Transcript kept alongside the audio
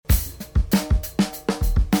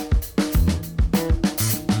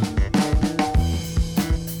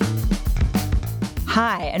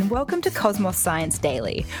and welcome to Cosmos Science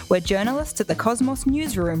Daily, where journalists at the Cosmos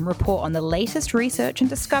newsroom report on the latest research and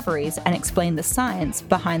discoveries and explain the science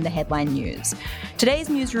behind the headline news. Today's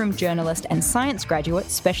newsroom journalist and science graduate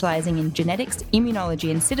specialising in genetics, immunology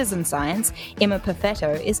and citizen science, Emma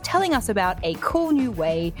Perfetto, is telling us about a cool new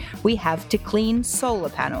way we have to clean solar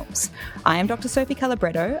panels. I am Dr. Sophie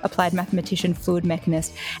Calabretto, applied mathematician, fluid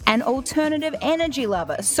mechanist, and alternative energy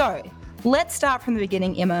lover. So, let's start from the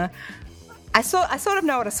beginning, Emma. I sort of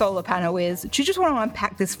know what a solar panel is. Do you just want to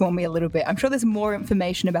unpack this for me a little bit? I'm sure there's more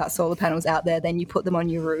information about solar panels out there than you put them on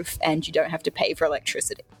your roof and you don't have to pay for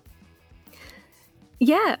electricity.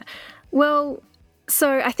 Yeah. Well,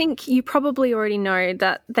 so I think you probably already know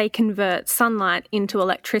that they convert sunlight into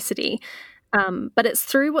electricity, but it's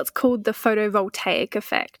through what's called the photovoltaic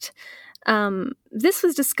effect. This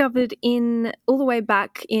was discovered all the way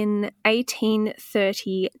back in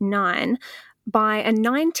 1839 by a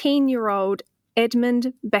 19-year-old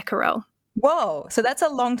Edmund Becquerel. Whoa, so that's a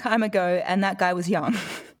long time ago and that guy was young.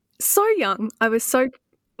 So young.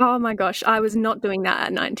 Oh my gosh, I was not doing that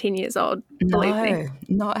at 19 years old, believe me. No,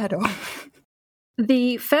 not at all.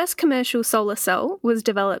 The first commercial solar cell was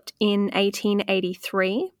developed in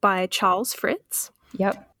 1883 by Charles Fritts.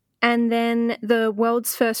 Yep. And then the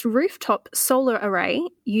world's first rooftop solar array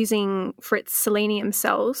using Fritts selenium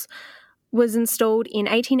cells was installed in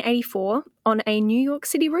 1884 on a New York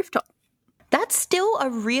City rooftop. That's still a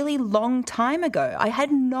really long time ago. I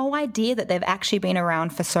had no idea that they've actually been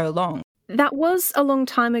around for so long. That was a long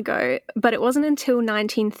time ago, but it wasn't until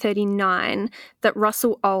 1939 that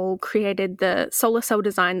Russell Ohl created the solar cell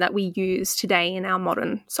design that we use today in our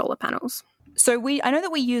modern solar panels. So I know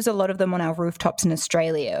that we use a lot of them on our rooftops in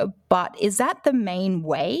Australia, but is that the main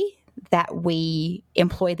way that we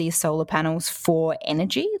employ these solar panels for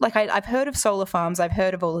energy? Like I've heard of solar farms, I've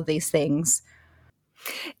heard of all of these things.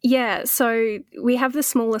 Yeah, so we have the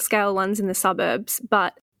smaller scale ones in the suburbs,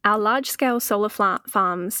 but our large scale solar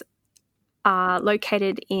farms are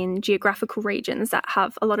located in geographical regions that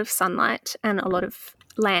have a lot of sunlight and a lot of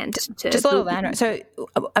land. Just a lot of land, right? So,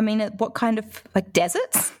 I mean, what kind of, like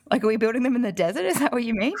deserts? Like, are we building them in the desert? Is that what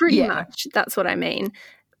you mean? Pretty much, that's what I mean.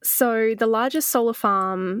 So the largest solar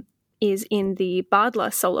farm is in the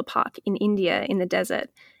Bardla Solar Park in India in the desert,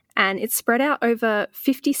 and it's spread out over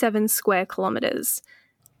 57 square kilometres.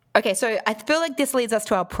 Okay, so I feel like this leads us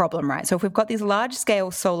to our problem, right? So if we've got these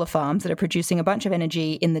large-scale solar farms that are producing a bunch of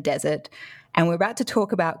energy in the desert, and we're about to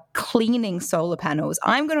talk about cleaning solar panels,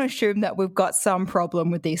 I'm going to assume that we've got some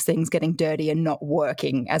problem with these things getting dirty and not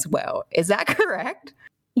working as well. Is that correct?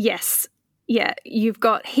 Yes. Yeah, you've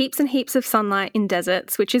got heaps and heaps of sunlight in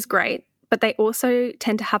deserts, which is great, but they also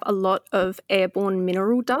tend to have a lot of airborne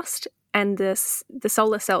mineral dust, and the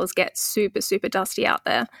solar cells get super, super dusty out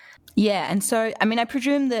there. Yeah, and so, I mean, I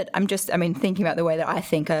presume that thinking about the way that I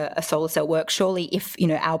think a solar cell works, surely if,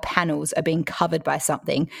 our panels are being covered by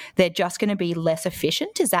something, they're just going to be less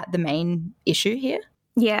efficient. Is that the main issue here?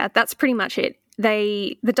 Yeah, that's pretty much it.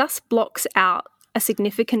 The dust blocks out a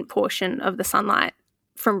significant portion of the sunlight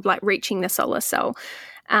from reaching the solar cell,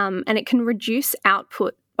 and it can reduce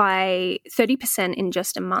output by 30% in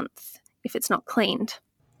just a month if it's not cleaned.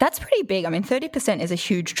 That's pretty big. I mean, 30% is a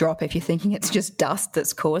huge drop if you're thinking it's just dust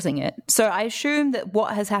that's causing it. So I assume that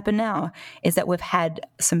what has happened now is that we've had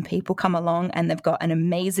some people come along and they've got an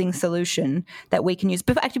amazing solution that we can use.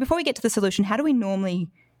 But actually, before we get to the solution, how do we normally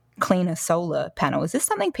clean a solar panel? Is this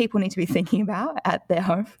something people need to be thinking about at their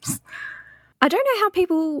homes? I don't know how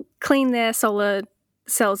people clean their solar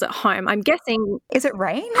cells at home. I'm guessing... Is it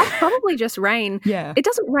rain? Probably just rain. Yeah. It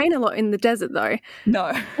doesn't rain a lot in the desert, though.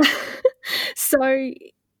 No. So...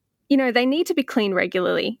 they need to be cleaned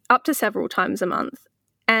regularly, up to several times a month.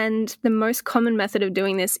 And the most common method of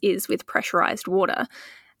doing this is with pressurized water.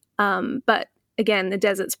 But again, the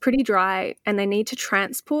desert's pretty dry and they need to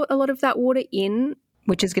transport a lot of that water in.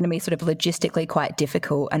 Which is going to be sort of logistically quite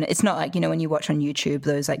difficult. And it's not like, when you watch on YouTube,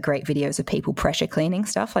 those great videos of people pressure cleaning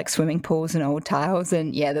stuff like swimming pools and old tiles.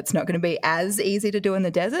 And yeah, that's not going to be as easy to do in the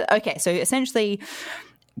desert. Okay, so essentially...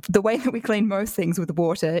 the way that we clean most things with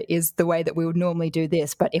water is the way that we would normally do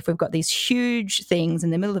this. But if we've got these huge things in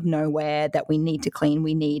the middle of nowhere that we need to clean,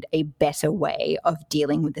 we need a better way of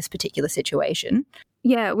dealing with this particular situation.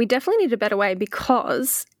 Yeah, we definitely need a better way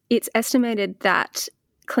because it's estimated that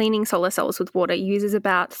cleaning solar cells with water uses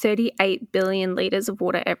about 38 billion litres of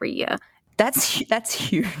water every year. That's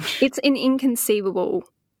huge. It's an inconceivable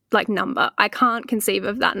number. I can't conceive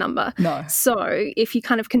of that number. No. So if you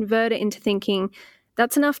kind of convert it into thinking...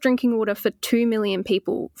 that's enough drinking water for 2 million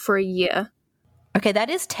people for a year. Okay, that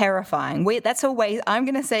is terrifying. That's a waste. I'm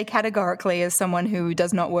going to say categorically, as someone who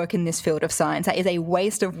does not work in this field of science, that is a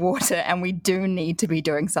waste of water, and we do need to be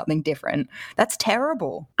doing something different. That's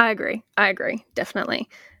terrible. I agree, definitely.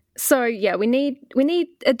 So yeah, we need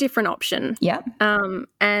a different option. Yeah.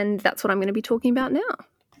 And that's what I'm going to be talking about now.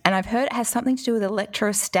 And I've heard it has something to do with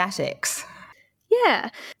electrostatics. Yeah.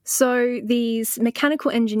 So these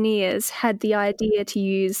mechanical engineers had the idea to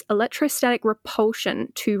use electrostatic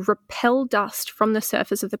repulsion to repel dust from the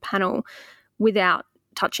surface of the panel without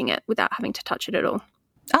touching it, without having to touch it at all.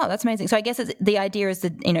 Oh, that's amazing. So I guess the idea is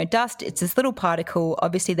that, dust, it's this little particle.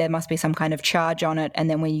 Obviously, there must be some kind of charge on it, and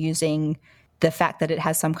then we're using the fact that it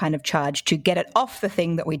has some kind of charge to get it off the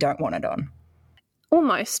thing that we don't want it on.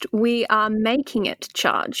 Almost. We are making it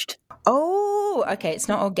charged. Oh, okay. It's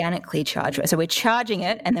not organically charged. So we're charging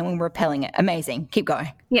it and then we're repelling it. Amazing. Keep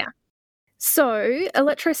going. Yeah. So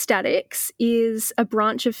electrostatics is a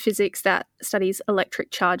branch of physics that studies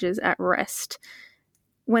electric charges at rest.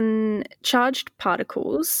 When charged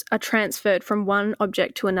particles are transferred from one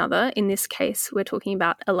object to another, in this case, we're talking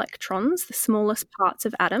about electrons, the smallest parts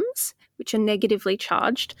of atoms, which are negatively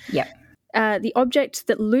charged. Yeah. The object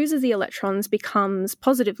that loses the electrons becomes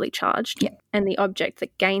positively charged, and the object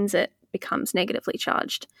that gains it becomes negatively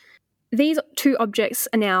charged. These two objects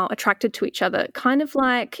are now attracted to each other, kind of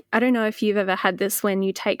like, I don't know if you've ever had this when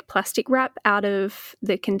you take plastic wrap out of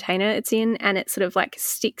the container it's in and it sort of like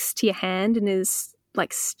sticks to your hand and is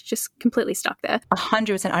like just completely stuck there.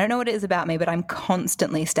 100%. I don't know what it is about me, but I'm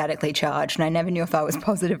constantly statically charged, and I never knew if I was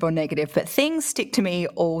positive or negative, but things stick to me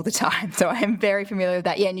all the time. So I am very familiar with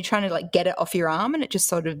that. Yeah, and you're trying to like get it off your arm, and it just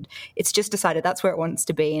sort of, it's just decided that's where it wants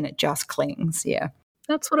to be, and it just clings. Yeah.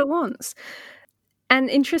 That's what it wants. And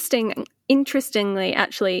interestingly,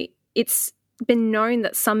 actually, it's been known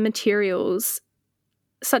that some materials,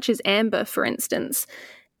 such as amber, for instance,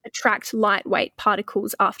 attract lightweight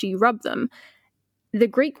particles after you rub them. The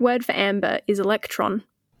Greek word for amber is electron.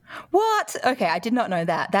 What? Okay, I did not know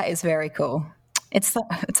that. That is very cool. It's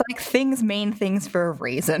like things mean things for a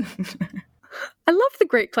reason. I love the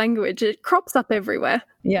Greek language. It crops up everywhere.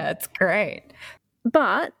 Yeah, it's great.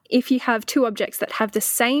 But if you have two objects that have the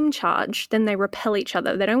same charge, then they repel each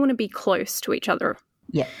other. They don't want to be close to each other.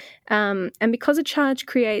 Yeah. And because a charge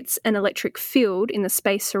creates an electric field in the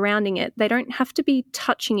space surrounding it, they don't have to be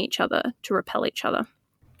touching each other to repel each other.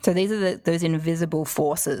 So these are those invisible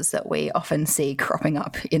forces that we often see cropping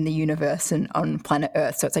up in the universe and on planet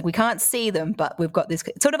Earth. So it's like we can't see them, but we've got this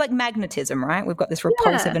sort of like magnetism, right? We've got this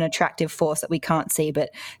repulsive and attractive force that we can't see, but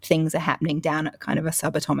things are happening down at kind of a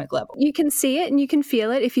subatomic level. You can see it and you can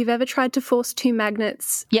feel it. If you've ever tried to force two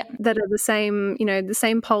magnets that are the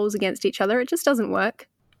same poles against each other, it just doesn't work.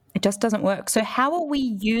 It just doesn't work. So how are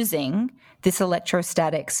we using this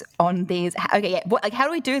electrostatics on these? Okay, yeah. How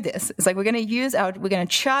do we do this? It's like we're going to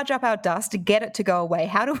charge up our dust to get it to go away.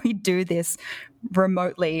 How do we do this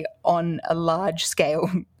remotely on a large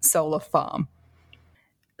scale solar farm?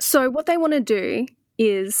 So what they want to do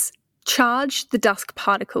is charge the dust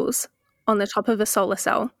particles on the top of a solar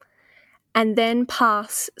cell and then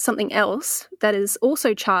pass something else that is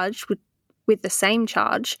also charged with the same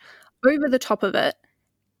charge over the top of it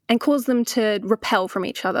and cause them to repel from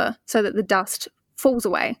each other so that the dust falls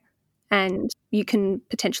away. And you can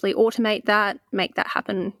potentially automate that, make that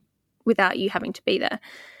happen without you having to be there.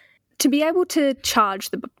 To be able to charge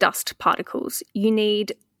the dust particles, you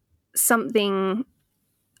need something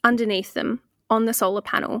underneath them on the solar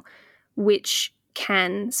panel which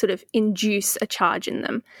can sort of induce a charge in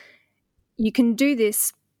them. You can do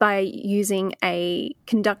this by using a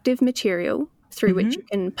conductive material through which you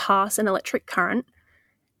can pass an electric current,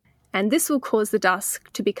 and this will cause the dust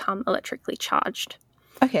to become electrically charged.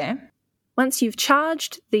 Okay. Once you've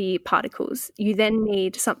charged the particles, you then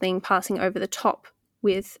need something passing over the top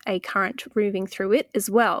with a current moving through it as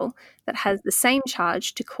well that has the same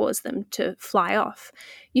charge to cause them to fly off.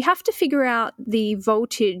 You have to figure out the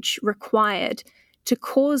voltage required to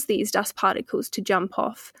cause these dust particles to jump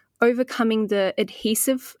off, overcoming the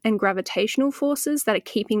adhesive and gravitational forces that are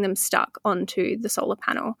keeping them stuck onto the solar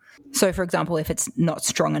panel. So, for example, if it's not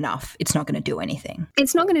strong enough, it's not going to do anything.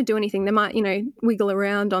 It's not going to do anything. They might, wiggle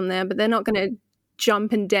around on there, but they're not going to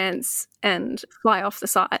jump and dance and fly off the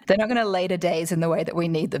side. They're not going to later days in the way that we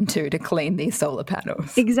need them to clean these solar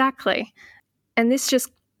panels. Exactly. And this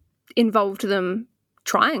just involved them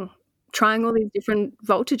trying all these different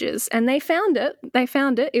voltages. And they found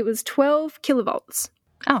it. It was 12 kilovolts.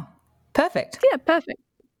 Oh, perfect. Yeah, perfect.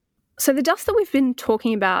 So the dust that we've been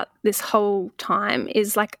talking about this whole time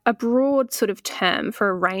is like a broad sort of term for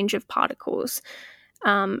a range of particles.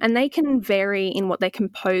 And they can vary in what they're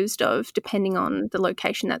composed of depending on the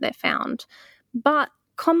location that they're found. but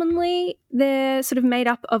commonly they're sort of made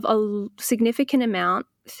up of a significant amount,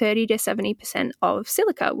 30 to 70% of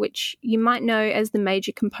silica, which you might know as the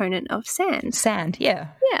major component of sand. Sand, yeah.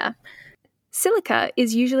 Yeah. Silica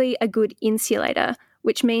is usually a good insulator,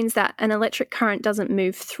 which means that an electric current doesn't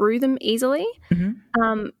move through them easily.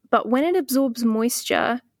 But when it absorbs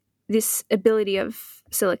moisture, this ability of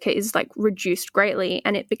silica is like reduced greatly,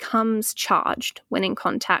 and it becomes charged when in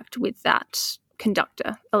contact with that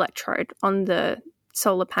conductor electrode on the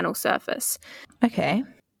solar panel surface. Okay.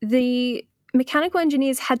 The mechanical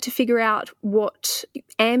engineers had to figure out what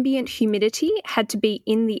ambient humidity had to be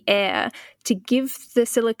in the air to give the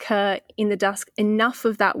silica in the dust enough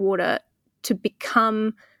of that water to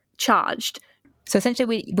become charged. So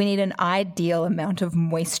essentially we need an ideal amount of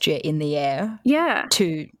moisture in the air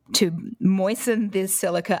to moisten this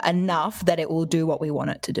silica enough that it will do what we want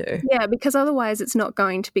it to do. Yeah, because otherwise it's not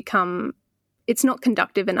going to become, it's not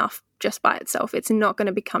conductive enough just by itself. It's not going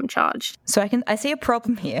to become charged. So I see a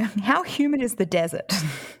problem here. How humid is the desert?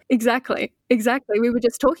 Exactly. We were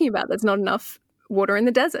just talking about there's not enough water in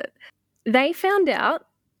the desert. They found out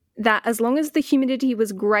that as long as the humidity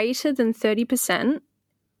was greater than 30%,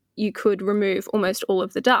 you could remove almost all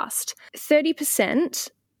of the dust. 30%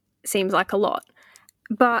 seems like a lot,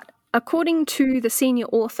 but according to the senior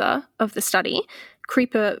author of the study,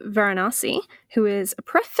 Kripa Varanasi, who is a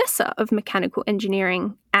professor of mechanical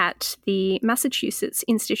engineering at the Massachusetts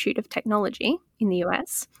Institute of Technology in the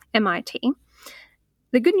US, MIT,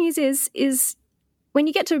 the good news is when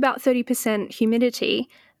you get to about 30% humidity,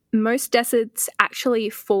 most deserts actually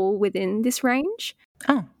fall within this range.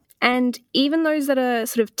 Oh. And even those that are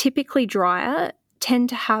sort of typically drier tend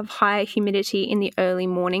to have higher humidity in the early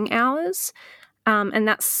morning hours. And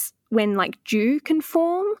that's when like dew can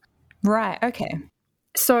form. Right, okay.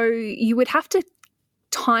 So you would have to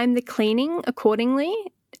time the cleaning accordingly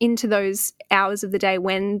into those hours of the day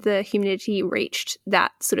when the humidity reached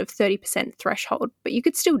that sort of 30% threshold, but you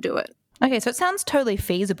could still do it. Okay, so it sounds totally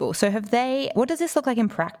feasible. So what does this look like in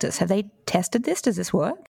practice? Have they tested this? Does this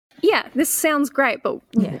work? Yeah, this sounds great, but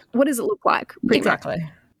what does it look like? Exactly.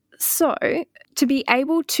 Much? So to be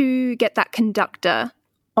able to get that conductor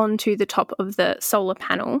onto the top of the solar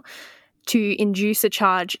panel to induce a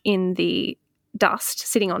charge in the dust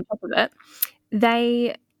sitting on top of it,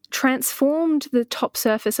 they transformed the top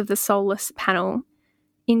surface of the solar panel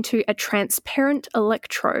into a transparent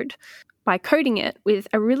electrode by coating it with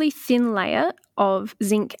a really thin layer of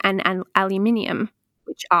zinc and aluminium,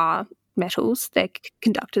 which are metals, they're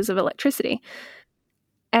conductors of electricity.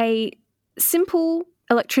 A simple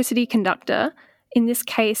electricity conductor, in this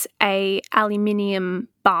case a aluminium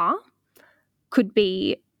bar, could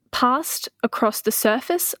be passed across the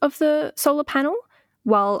surface of the solar panel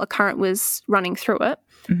while a current was running through it,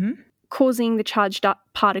 causing the charged up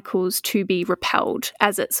particles to be repelled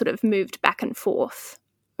as it sort of moved back and forth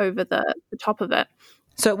over the top of it.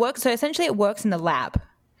 So essentially it works in the lab?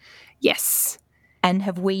 Yes. And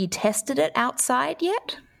have we tested it outside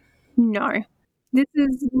yet? No. This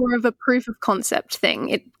is more of a proof of concept thing.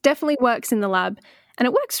 It definitely works in the lab, and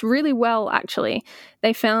it works really well, actually.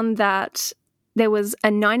 They found that there was a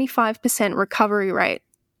 95% recovery rate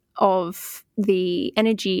of the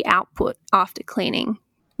energy output after cleaning.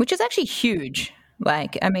 Which is actually huge.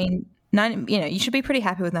 Like, I mean, you should be pretty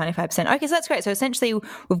happy with 95%. Okay, so that's great. So essentially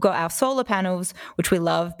we've got our solar panels, which we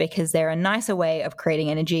love because they're a nicer way of creating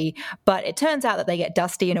energy, but it turns out that they get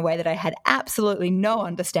dusty in a way that I had absolutely no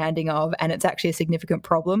understanding of, and it's actually a significant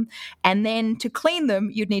problem. And then to clean them,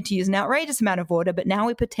 you'd need to use an outrageous amount of water, but now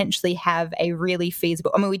we potentially have a really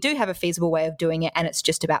feasible, we do have a feasible way of doing it, and it's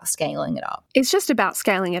just about scaling it up. It's just about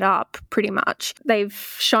scaling it up, pretty much. They've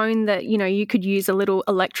shown that, you could use a little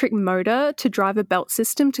electric motor to drive a belt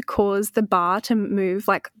system to cause the bar to move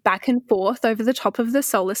like back and forth over the top of the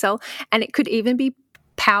solar cell, and it could even be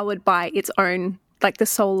powered by its own, like the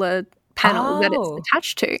solar panel that it's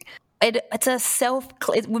attached to.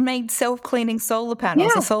 It made self-cleaning solar panels.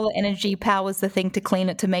 Yeah. The solar energy powers the thing to clean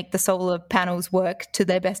it to make the solar panels work to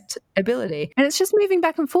their best ability. And it's just moving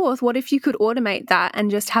back and forth. What if you could automate that and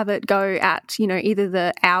just have it go at, either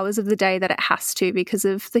the hours of the day that it has to because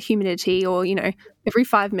of the humidity, or, every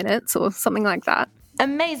 5 minutes or something like that?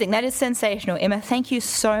 Amazing. That is sensational. Emma, thank you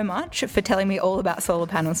so much for telling me all about solar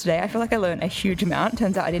panels today. I feel like I learned a huge amount.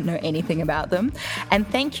 Turns out I didn't know anything about them. And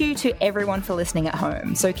thank you to everyone for listening at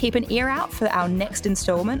home. So keep an ear out for our next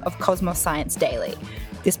installment of Cosmos Science Daily.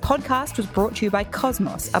 This podcast was brought to you by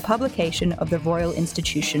Cosmos, a publication of the Royal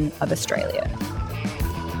Institution of Australia.